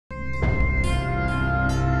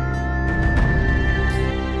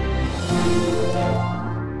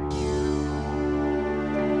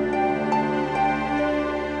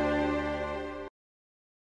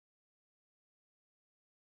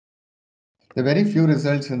There are very few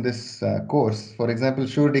results in this course. For example,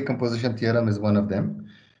 sure decomposition theorem is one of them,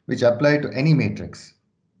 which apply to any matrix.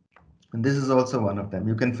 And this is also one of them.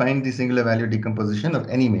 You can find the singular value decomposition of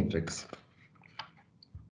any matrix.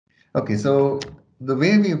 Okay, so the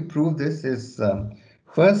way we prove this is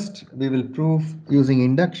first we will prove using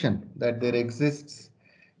induction that there exists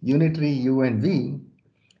unitary U and V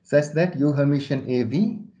such that U Hermitian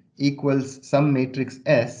AV equals some matrix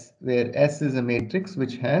S, where S is a matrix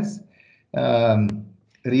which has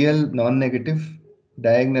real non-negative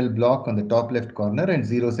diagonal block on the top left corner and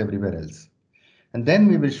zeros everywhere else. And then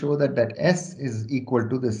we will show that that S is equal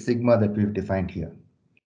to the sigma that we've defined here.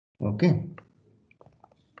 Okay.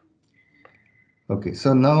 Okay,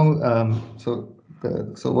 so now, so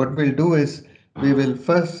what we'll do is we will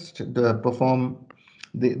first perform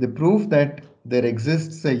the proof that there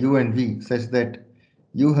exists a U and V such that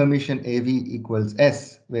U Hermitian AV equals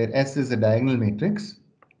S, where S is a diagonal matrix.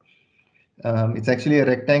 It's actually a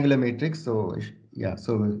rectangular matrix, so yeah,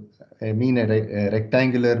 so I mean a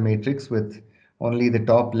rectangular matrix with only the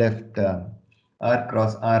top left R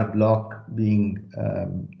cross R block being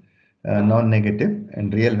non-negative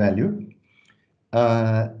and real value.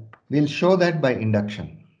 We'll show that by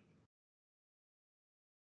induction.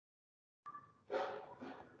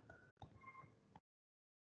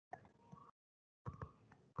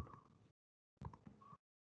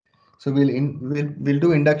 So we'll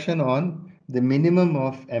do induction on the minimum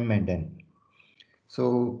of M and N.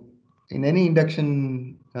 So in any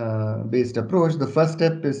induction based approach, the first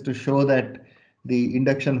step is to show that the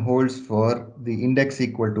induction holds for the index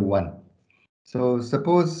equal to 1. So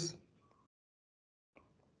suppose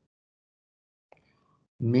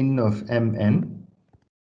min of Mn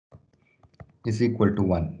is equal to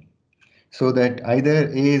 1. So that either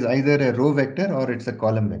A is either a row vector or it's a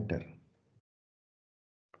column vector.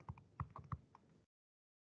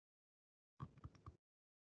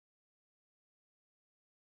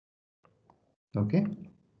 Okay.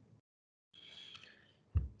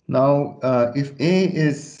 Now, if A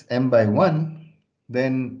is M by 1,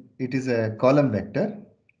 then it is a column vector.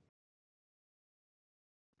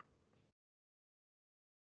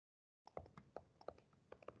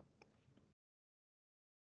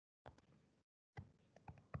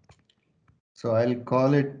 So I'll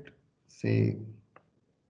call it, say,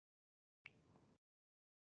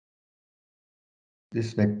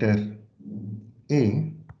 this vector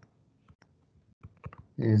A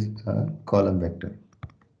is a column vector.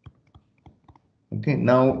 Okay,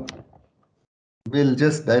 now we'll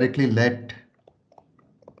just directly let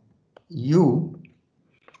U,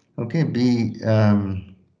 okay, be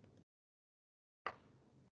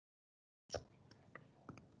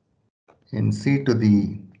in C to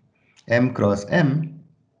the M cross M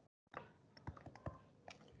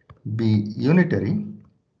be unitary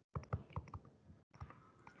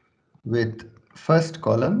with first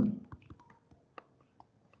column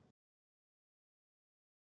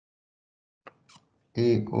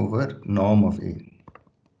A over norm of A.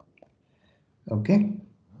 Okay.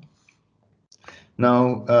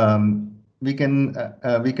 Now we can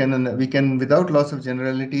without loss of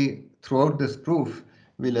generality throughout this proof,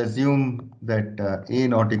 we'll assume that A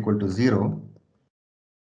not equal to 0.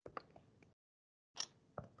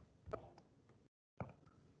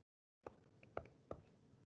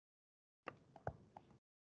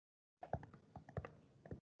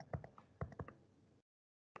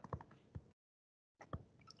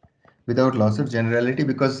 Without loss of generality,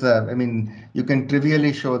 because I mean, you can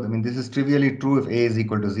trivially show, I mean, this is trivially true if A is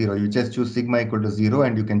equal to 0. You just choose sigma equal to 0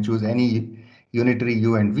 and you can choose any unitary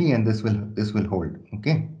U and V and this will hold.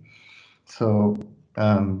 Okay. So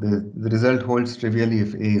the result holds trivially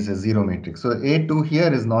if A is a 0 matrix. So A2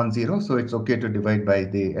 here is non-zero, so it's okay to divide by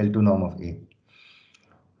the L2 norm of A.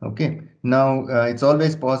 Okay, now it's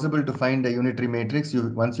always possible to find a unitary matrix.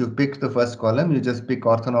 Once you've picked the first column, you just pick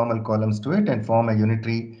orthonormal columns to it and form a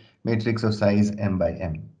unitary matrix of size M by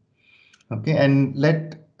M. Okay, and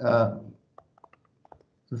let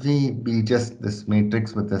V be just this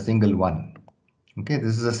matrix with a single 1. Okay,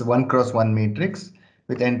 this is a 1 cross 1 matrix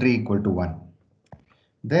with entry equal to 1.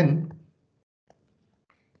 Then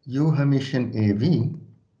U Hermitian AV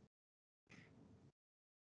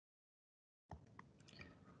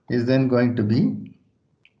is then going to be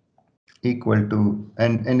equal to,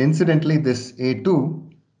 and incidentally this A2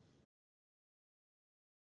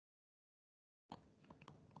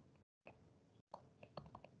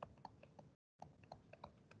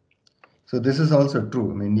 so this is also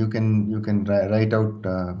true. I mean, you can write out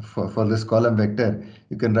for this column vector,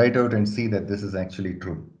 you can write out and see that this is actually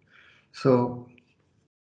true. So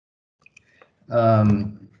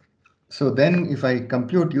So then if I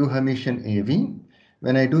compute U Hermitian AV,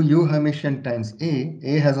 when I do U Hermitian times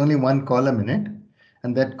A has only one column in it,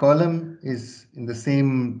 and that column is in the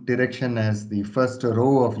same direction as the first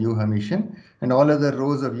row of U Hermitian, and all other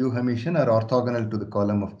rows of U Hermitian are orthogonal to the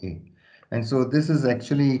column of A. And so this is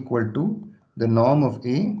actually equal to the norm of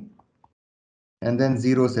A and then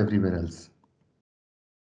zeros everywhere else.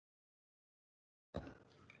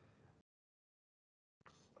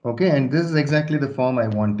 Okay, and this is exactly the form I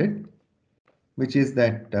wanted, which is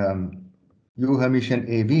that U Hermitian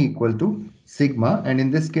AV equal to sigma, and in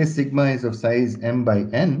this case sigma is of size m by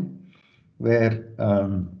n, where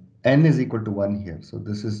n is equal to 1 here. So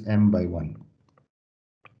this is m by 1.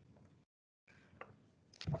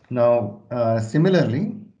 Now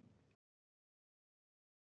similarly,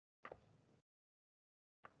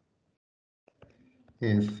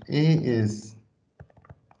 if A is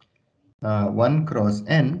 1 cross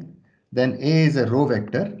n, then A is a row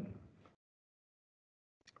vector,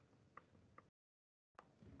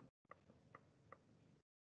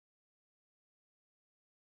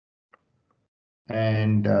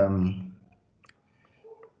 and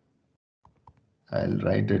I'll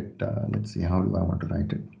write it. Let's see, how do I want to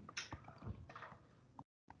write it?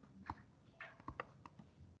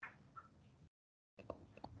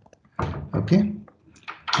 Okay,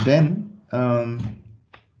 then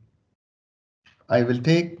I will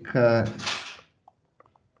take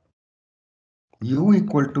U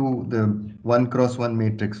equal to the 1 cross 1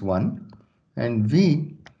 matrix 1 and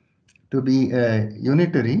V to be a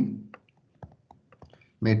unitary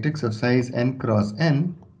matrix of size n cross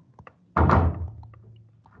n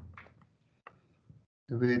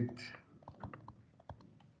with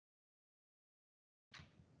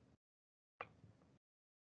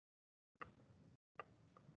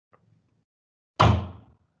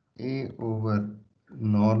A over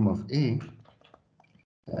norm of A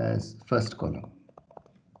as first column.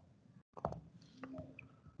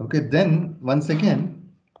 Okay, then once again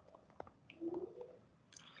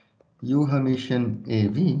U Hermitian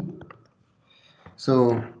AV.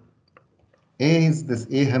 So A is this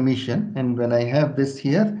A Hermitian, and when I have this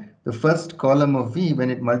here, the first column of V,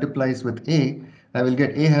 when it multiplies with A, I will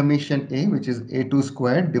get A Hermitian A, which is A2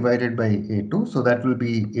 squared divided by A2. So that will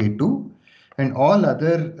be A2. And all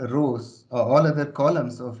other rows, all other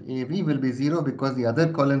columns of AV will be 0 because the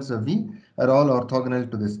other columns of V are all orthogonal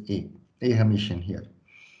to this A Hermitian here.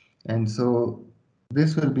 And so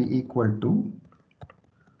this will be equal to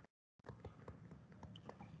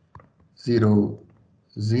 0,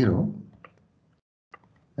 0,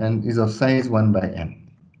 and is of size 1 by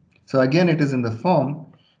n. So again, it is in the form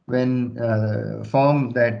when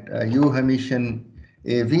form that U Hermitian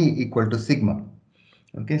AV equal to sigma.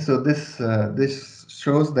 Okay, so this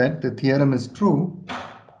shows that the theorem is true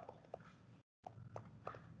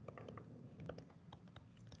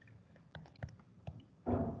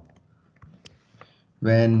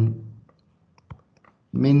when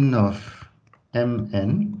min of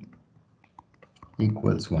mn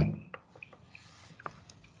equals 1.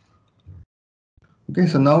 Okay,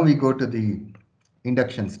 so now we go to the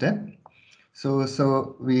induction step.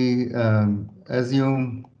 So we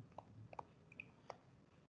assume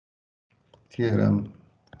theorem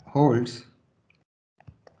holds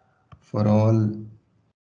for all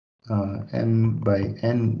m by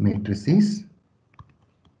n matrices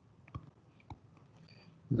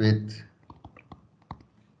with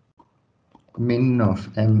min of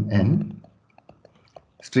mn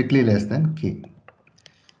strictly less than k.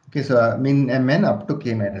 Okay, so min mn up to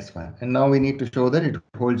k minus 1. And now we need to show that it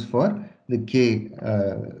holds for the k,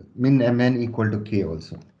 min mn equal to k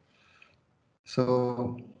also.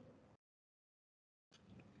 So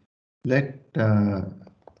let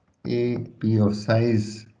A be of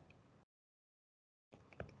size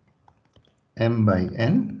m by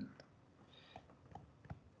n.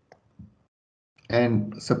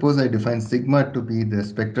 And suppose I define sigma to be the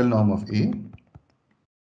spectral norm of A.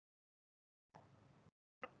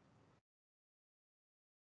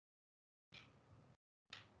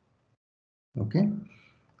 Okay.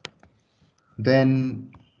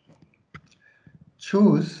 Then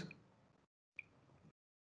choose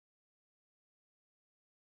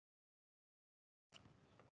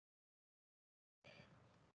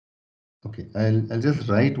okay, I'll just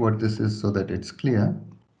write what this is so that it's clear.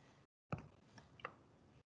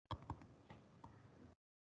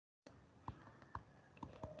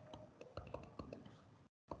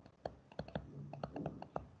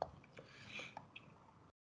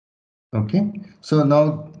 Okay, so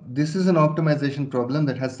now this is an optimization problem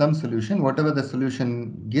that has some solution. Whatever the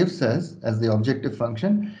solution gives us as the objective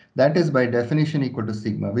function, that is by definition equal to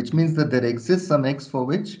sigma, which means that there exists some x for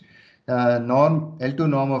which norm L2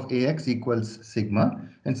 norm of AX equals sigma,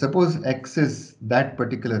 and suppose X is that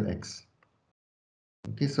particular X.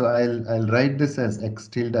 Okay, so I'll write this as X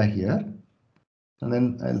tilde here, and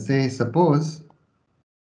then I'll say suppose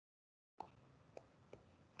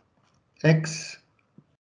X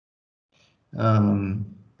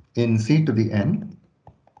in C to the N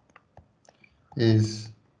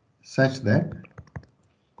is such that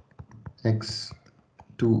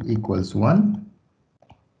X2 equals 1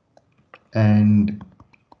 and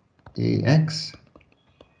AX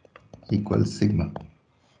equals sigma.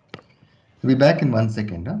 We'll be back in 1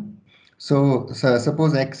 second. So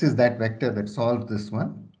suppose X is that vector that solves this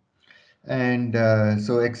one. And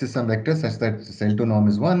so X is some vector such that L2 norm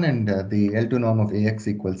is 1 and the L2 norm of AX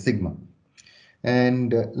equals sigma.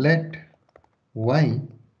 And let Y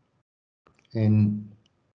in,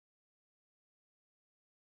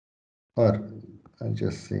 or I'll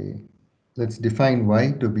just say, let's define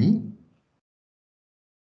Y to be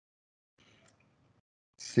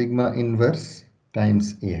sigma inverse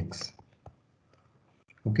times AX.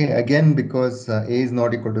 Okay, again, because A is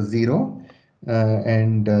not equal to 0,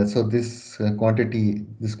 so this quantity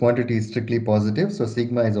is strictly positive, so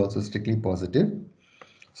sigma is also strictly positive.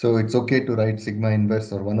 So it's okay to write sigma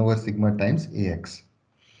inverse or 1 over sigma times AX.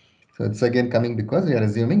 So it's again coming because we are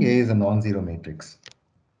assuming A is a non-zero matrix.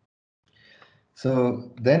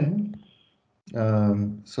 So then,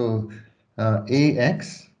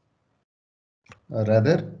 AX, or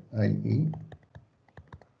rather, i.e.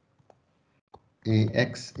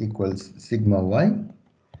 AX equals sigma Y,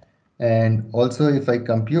 and also if I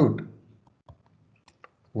compute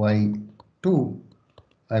Y2,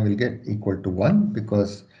 I will get equal to 1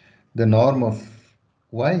 because the norm of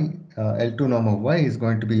Y, L2 norm of Y is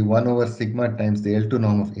going to be 1 over sigma times the L2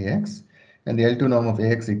 norm of AX, and the L2 norm of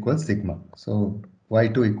AX equals sigma. So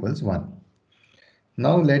Y2 equals 1.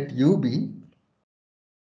 Now let U be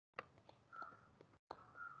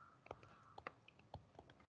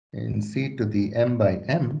in C to the M by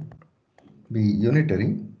M be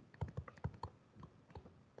unitary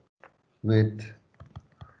with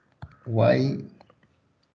Y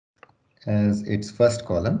as its first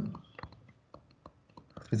column.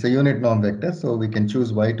 It's a unit norm vector, so we can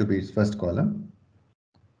choose Y to be its first column.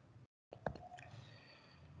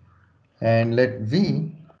 And let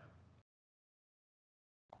V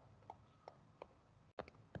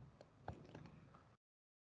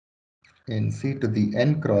in C to the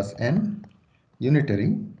N cross N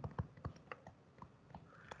unitary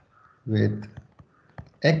with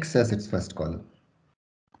X as its first column.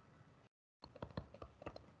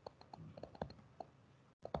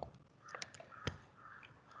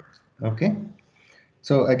 Okay,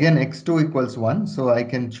 so again X2 equals 1, so I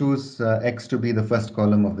can choose X to be the first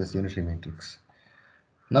column of this unitary matrix.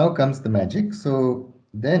 Now comes the magic. So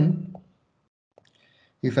then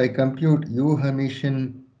if I compute U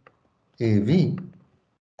Hermitian AV,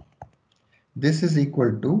 this is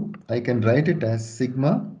equal to, I can write it as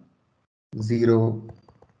sigma 0,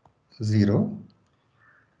 0,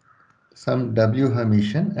 some W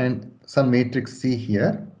Hermitian and some matrix C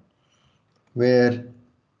here, where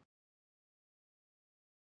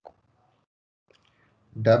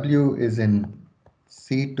W is in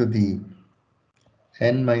C to the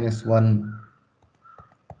N minus 1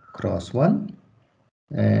 cross 1,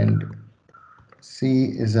 and C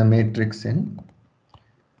is a matrix in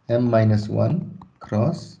M minus 1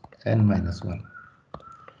 cross N minus 1.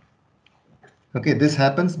 Okay, this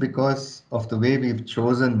happens because of the way we've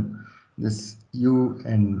chosen this U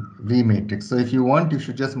and V matrix. So if you want, you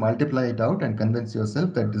should just multiply it out and convince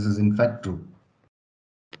yourself that this is in fact true.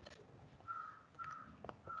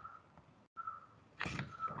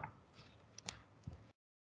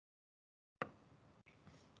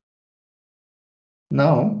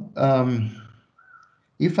 Now,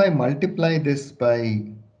 if I multiply this by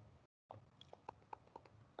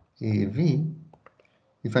AV,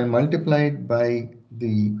 if I multiply it by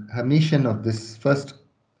the Hermitian of this first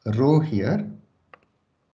row here,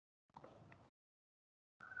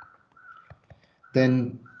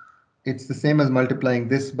 then it's the same as multiplying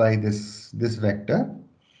this by this vector.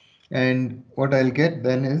 And what I'll get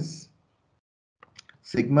then is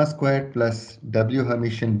sigma squared plus W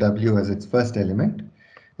Hermitian W as its first element,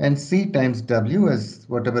 and C times W as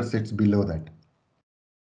whatever sits below that.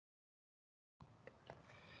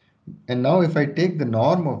 And now if I take the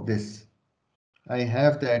norm of this, I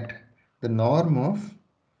have that the norm of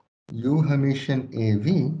U Hermitian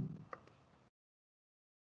AV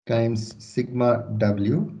times sigma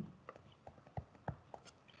W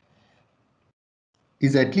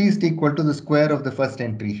is at least equal to the square of the first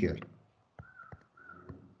entry here.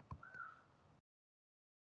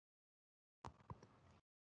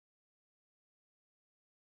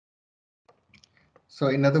 So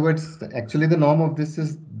in other words, actually the norm of this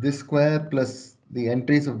is this square plus the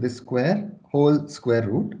entries of this square whole square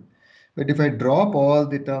root. But if I drop all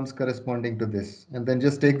the terms corresponding to this and then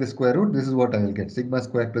just take the square root, this is what I will get, sigma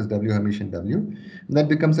square plus w Hermitian w. And that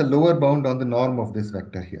becomes a lower bound on the norm of this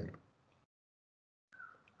vector here.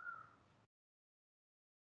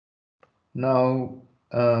 Now,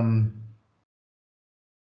 now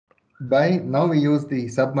we use the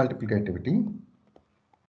submultiplicativity.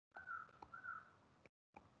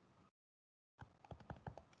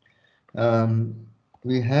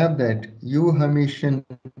 We have that u Hermitian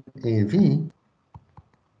AV.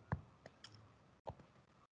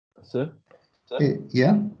 Sir?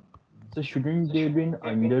 Yeah? So shouldn't there be an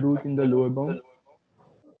under root in the lower bound?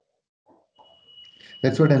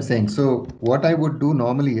 That's what I'm saying. So what I would do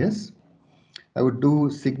normally is, I would do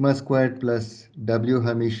sigma squared plus w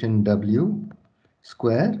Hermitian w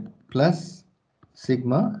square plus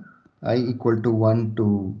sigma I equal to 1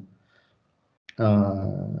 to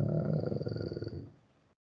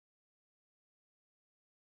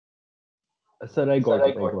Sir, I got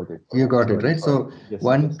it. You got it, right? So Yes,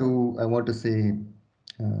 1 to, I want to say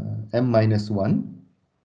m minus 1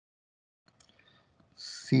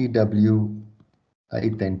 cw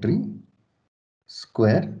ith entry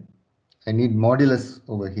square. I need modulus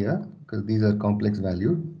over here because these are complex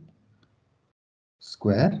valued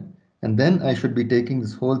square, and then I should be taking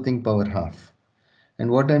this whole thing power half.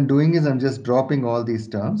 And what I'm doing is I'm just dropping all these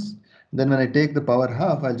terms. Then when I take the power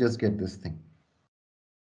half, I'll just get this thing.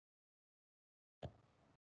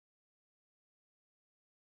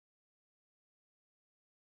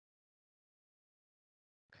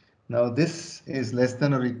 Now this is less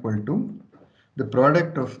than or equal to the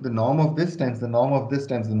product of the norm of this times the norm of this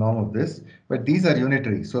times the norm of this. But these are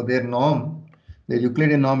unitary, so their norm, their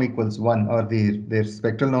Euclidean norm equals 1, or their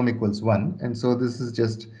spectral norm equals 1. And so this is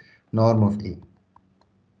just norm of A.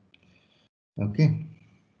 Okay.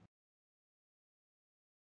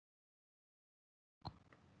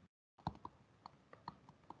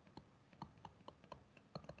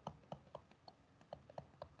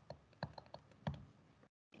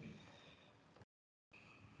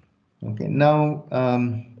 Okay. Now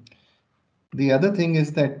the other thing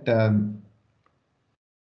is that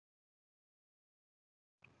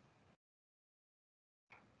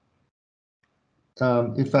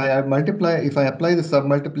if I apply the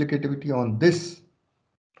submultiplicativity on this,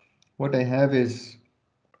 what I have is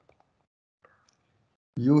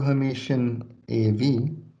u Hermitian AV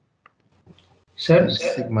Sir,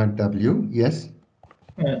 sigma W. Yes.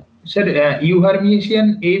 sir, U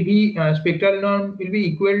Hermitian AV spectral norm will be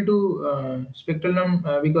equal to spectral norm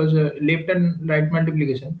because left and right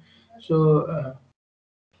multiplication. So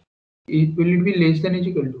will it be less than or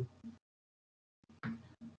equal to?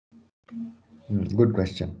 Good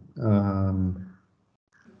question.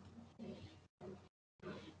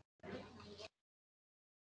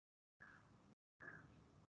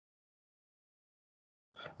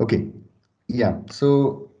 Okay. Yeah.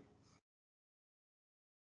 So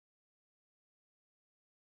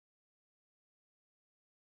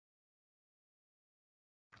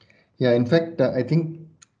yeah, in fact, I think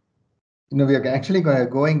we are actually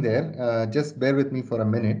going there. Just bear with me for a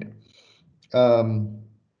minute.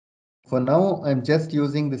 For now, I'm just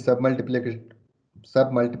using the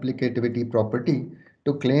submultiplicativity property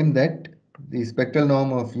to claim that the spectral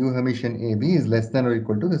norm of u Hermitian AV is less than or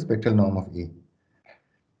equal to the spectral norm of A.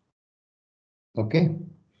 Okay.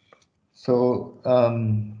 So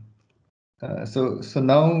so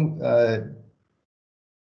now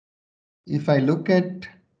if I look at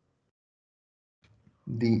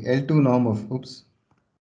the L2 norm of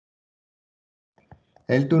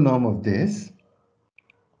L2 norm of this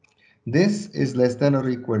is less than or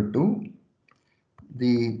equal to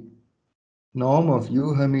the norm of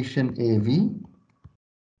u Hermitian AV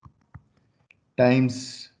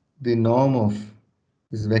times the norm of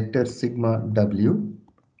this vector sigma W.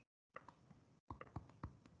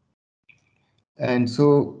 And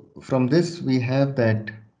so from this we have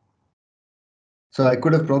that. So I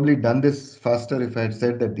could have probably done this faster if I had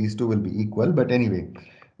said that these two will be equal, but anyway,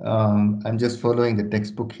 I'm just following the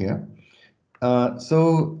textbook here.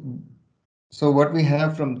 So what we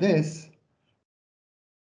have from this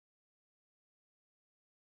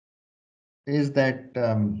is that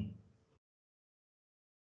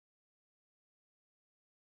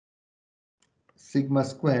sigma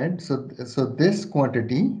squared. So this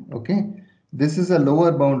quantity, okay, this is a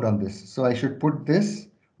lower bound on this. So I should put this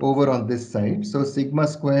over on this side. So sigma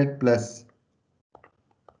squared plus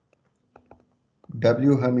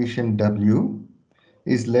W Hermitian W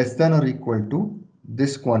is less than or equal to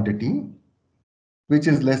this quantity, which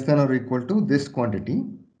is less than or equal to this quantity.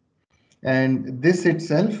 And this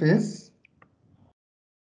itself is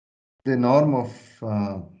the norm of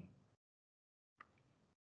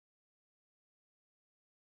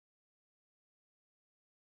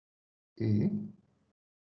A.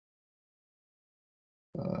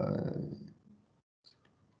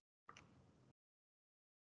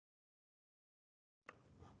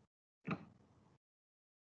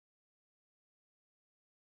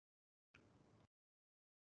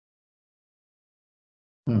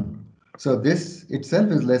 So this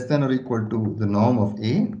itself is less than or equal to the norm of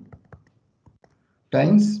A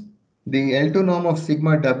times the L2 norm of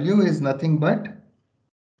sigma W is nothing but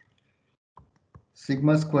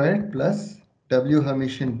sigma squared plus W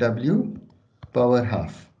Hermitian W power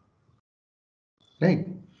half, right?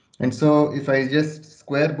 And so if I just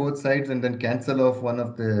square both sides and then cancel off one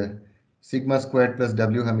of the sigma squared plus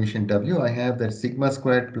W Hermitian W, I have that sigma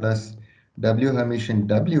squared plus W Hermitian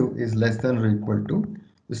W is less than or equal to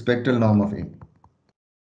the spectral norm of A.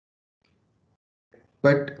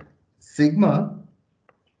 But sigma,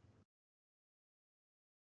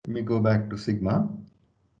 let me go back to sigma.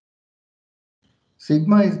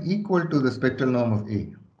 Sigma is equal to the spectral norm of A.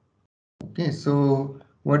 Okay, so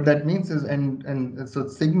what that means is, and so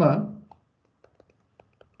sigma,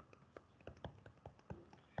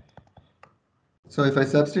 so if I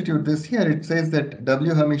substitute this here, it says that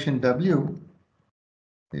W Hermitian W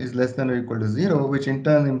is less than or equal to 0, which in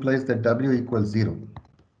turn implies that W equals 0.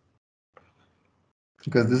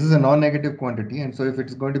 Because this is a non-negative quantity, and so if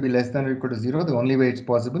it's going to be less than or equal to 0, the only way it's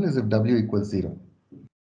possible is if W equals 0.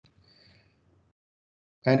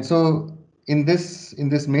 And so in this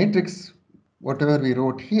matrix, whatever we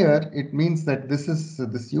wrote here, it means that this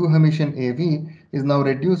U Hermitian AV is now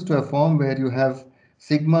reduced to a form where you have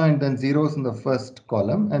sigma and then zeros in the first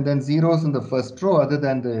column and then zeros in the first row other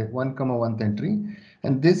than the 1, 1th entry.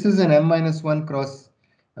 And this is an m-1 cross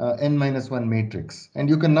n-1 matrix. And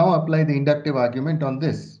you can now apply the inductive argument on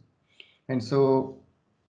this. And so,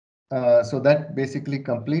 so that basically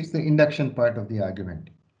completes the induction part of the argument.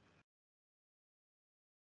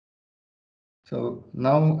 So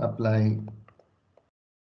now apply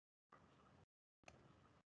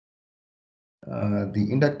the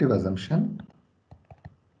inductive assumption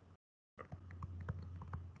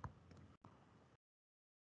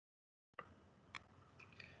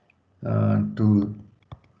to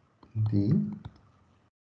the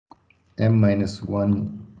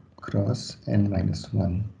m-1 cross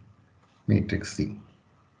n-1 matrix C.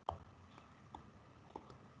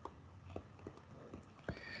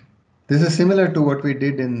 This is similar to what we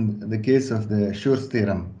did in the case of the Schur's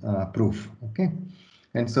theorem proof. Okay,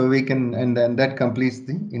 and so we can, and then that completes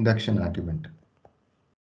the induction argument.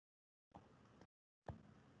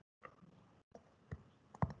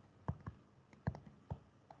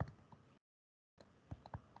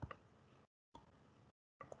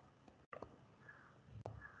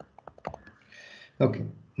 Okay,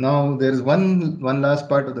 now there is one last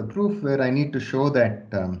part of the proof where I need to show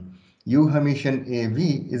that U Hermitian AV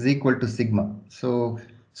is equal to sigma. So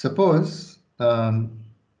suppose there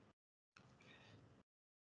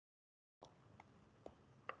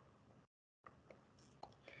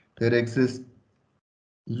exists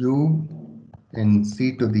U in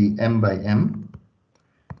C to the m by m,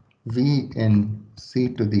 V in C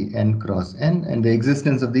to the n cross n, and the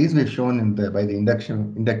existence of these we've shown in by the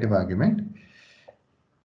inductive argument,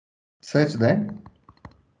 such that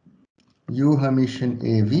U Hermitian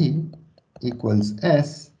AV equals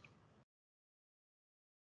S,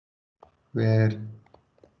 where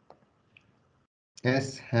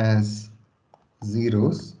S has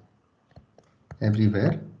zeros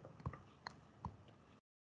everywhere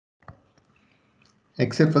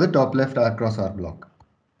except for the top left R cross R block.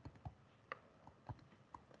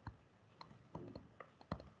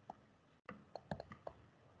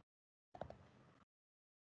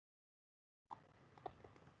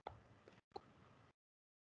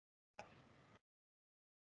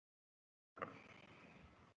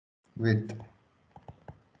 With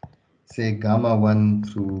say gamma 1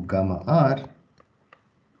 through gamma R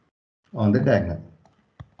on the diagonal.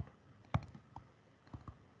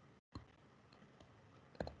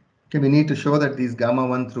 Okay, we need to show that these gamma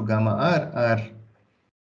 1 through gamma R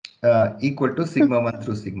are equal to sigma 1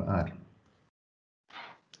 through sigma R.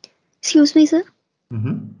 Excuse me, sir.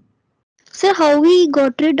 Sir, how we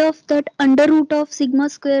got rid of that under root of sigma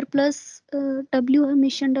square plus W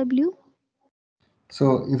Hermitian W?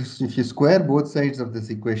 So if you square both sides of this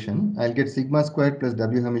equation, I'll get sigma squared plus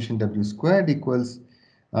W Hermitian W squared equals,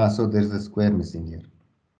 so there's a square missing here.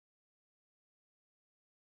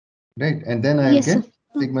 Right, and then I'll Yes, get sir.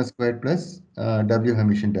 sigma squared plus W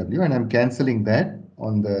Hermitian W, and I'm cancelling that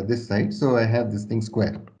on this side, so I have this thing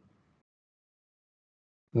square.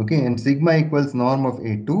 Okay, and sigma equals norm of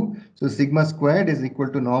A2, so sigma squared is equal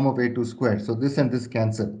to norm of A2 squared. So this and this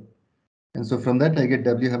cancel, and so from that I get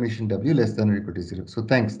W Hermitian W less than or equal to 0. So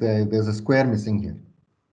thanks, there's a square missing here.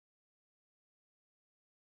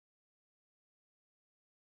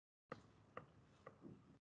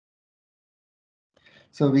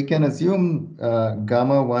 So we can assume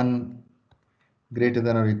gamma 1 greater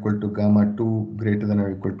than or equal to gamma 2 greater than or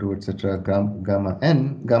equal to etc. Gamma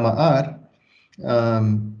n, gamma r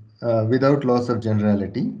without loss of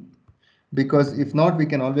generality, because if not, we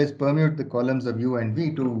can always permute the columns of u and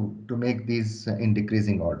v to make these in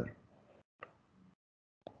decreasing order.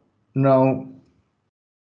 Now,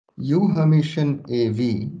 u Hermitian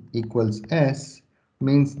AV equals S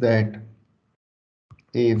means that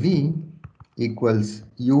AV equals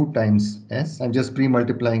u times S. I'm just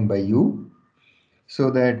pre-multiplying by u, so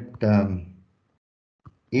that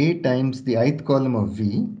A times the ith column of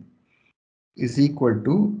V is equal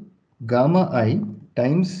to gamma I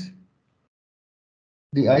times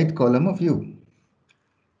the ith column of U.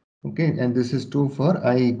 Okay, and this is true for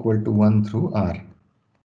I equal to 1 through R.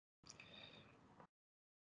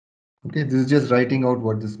 Okay, this is just writing out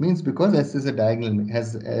what this means, because S is a diagonal,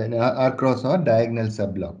 has an R cross R diagonal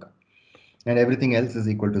subblock, and everything else is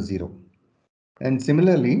equal to 0. And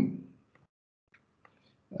similarly,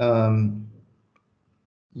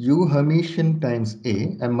 U Hermitian times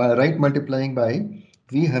A, I'm right multiplying by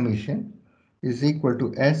V Hermitian, is equal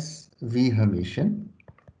to S V Hermitian,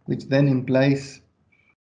 which then implies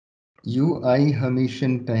Ui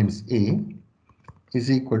Hermitian times A is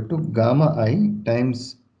equal to gamma I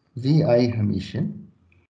times Vi Hermitian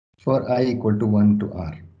for I equal to 1 to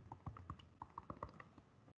R.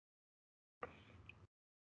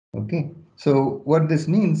 Okay, so what this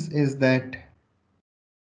means is that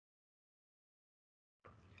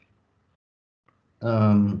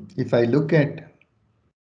if I look at,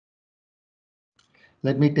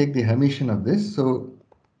 let me take the Hermitian of this. So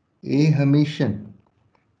A Hermitian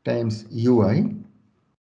times Ui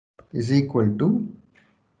is equal to,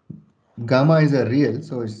 gamma is a real,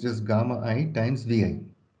 so it's just gamma I times Vi.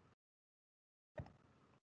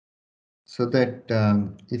 So that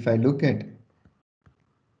if I look at,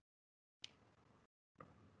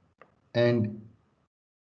 and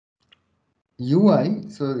Ui,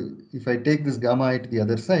 so if I take this gamma I to the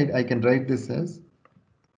other side, I can write this as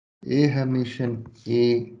A Hermitian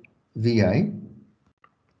A Vi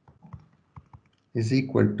is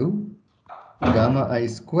equal to gamma I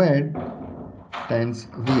squared times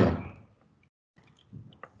Vi.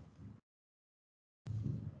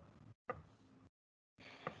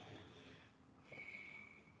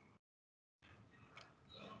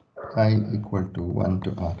 I equal to 1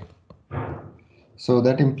 to R. So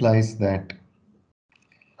that implies that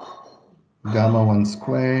gamma 1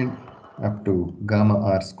 squared up to gamma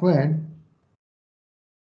R squared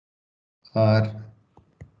are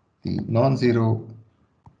the non-zero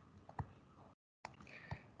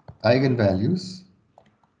eigenvalues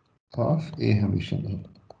of A Hermitian A.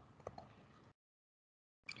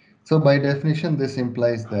 So by definition, this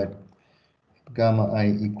implies that gamma I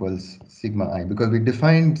equals sigma I, because we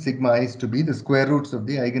defined sigma i's to be the square roots of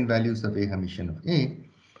the eigenvalues of A Hermitian of A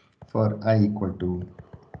for I equal to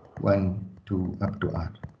 1 to up to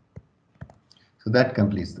R. So that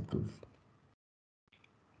completes the proof.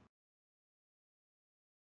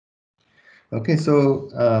 Okay, so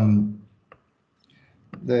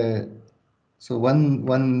the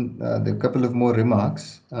couple of more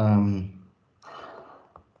remarks.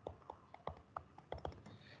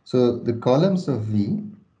 So the columns of V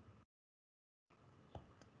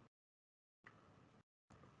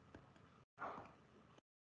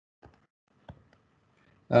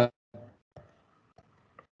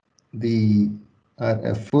are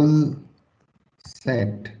a full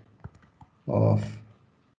set of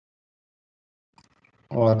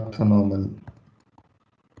orthonormal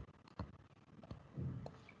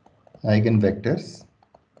eigenvectors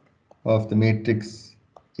of the matrix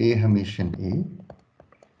A Hermitian A,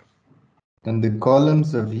 and the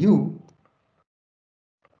columns of U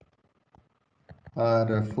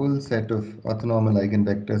are a full set of orthonormal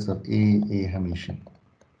eigenvectors of A Hermitian.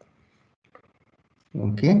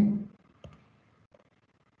 Okay.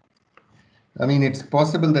 I mean, it's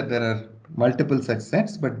possible that there are multiple such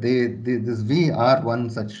sets, but this V are one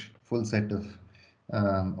such full set of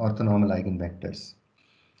orthonormal eigenvectors.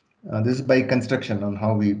 This is by construction on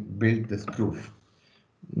how we build this proof.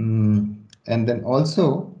 And then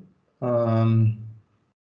also,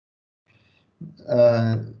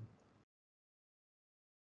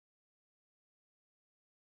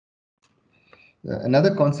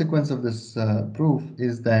 Another consequence of this proof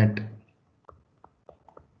is that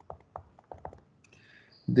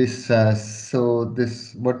this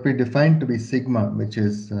this what we define to be sigma, which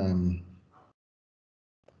is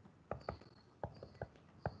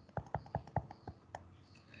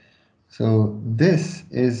so this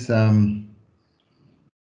is the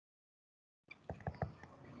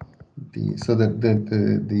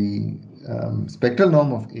spectral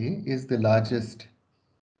norm of A is the largest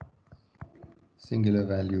singular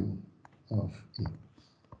value of A.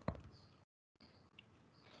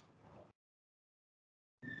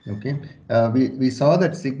 Okay, we saw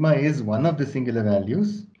that sigma is one of the singular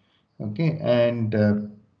values. Okay, and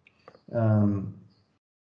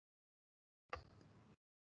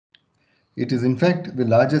it is in fact the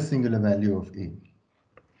largest singular value of A.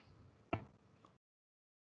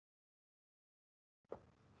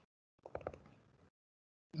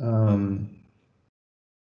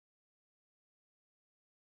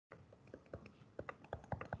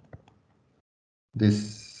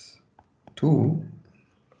 This 2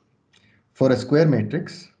 for a square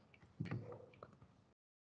matrix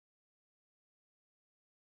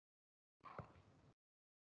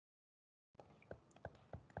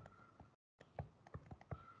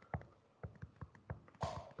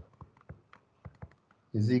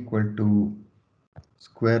is equal to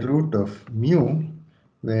square root of mu,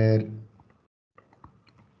 where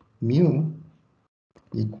mu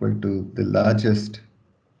equal to the largest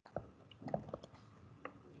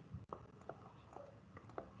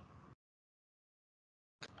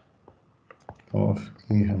of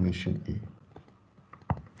A Hermitian A.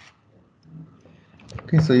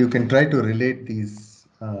 Okay, so you can try to relate these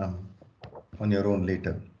on your own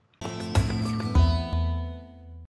later.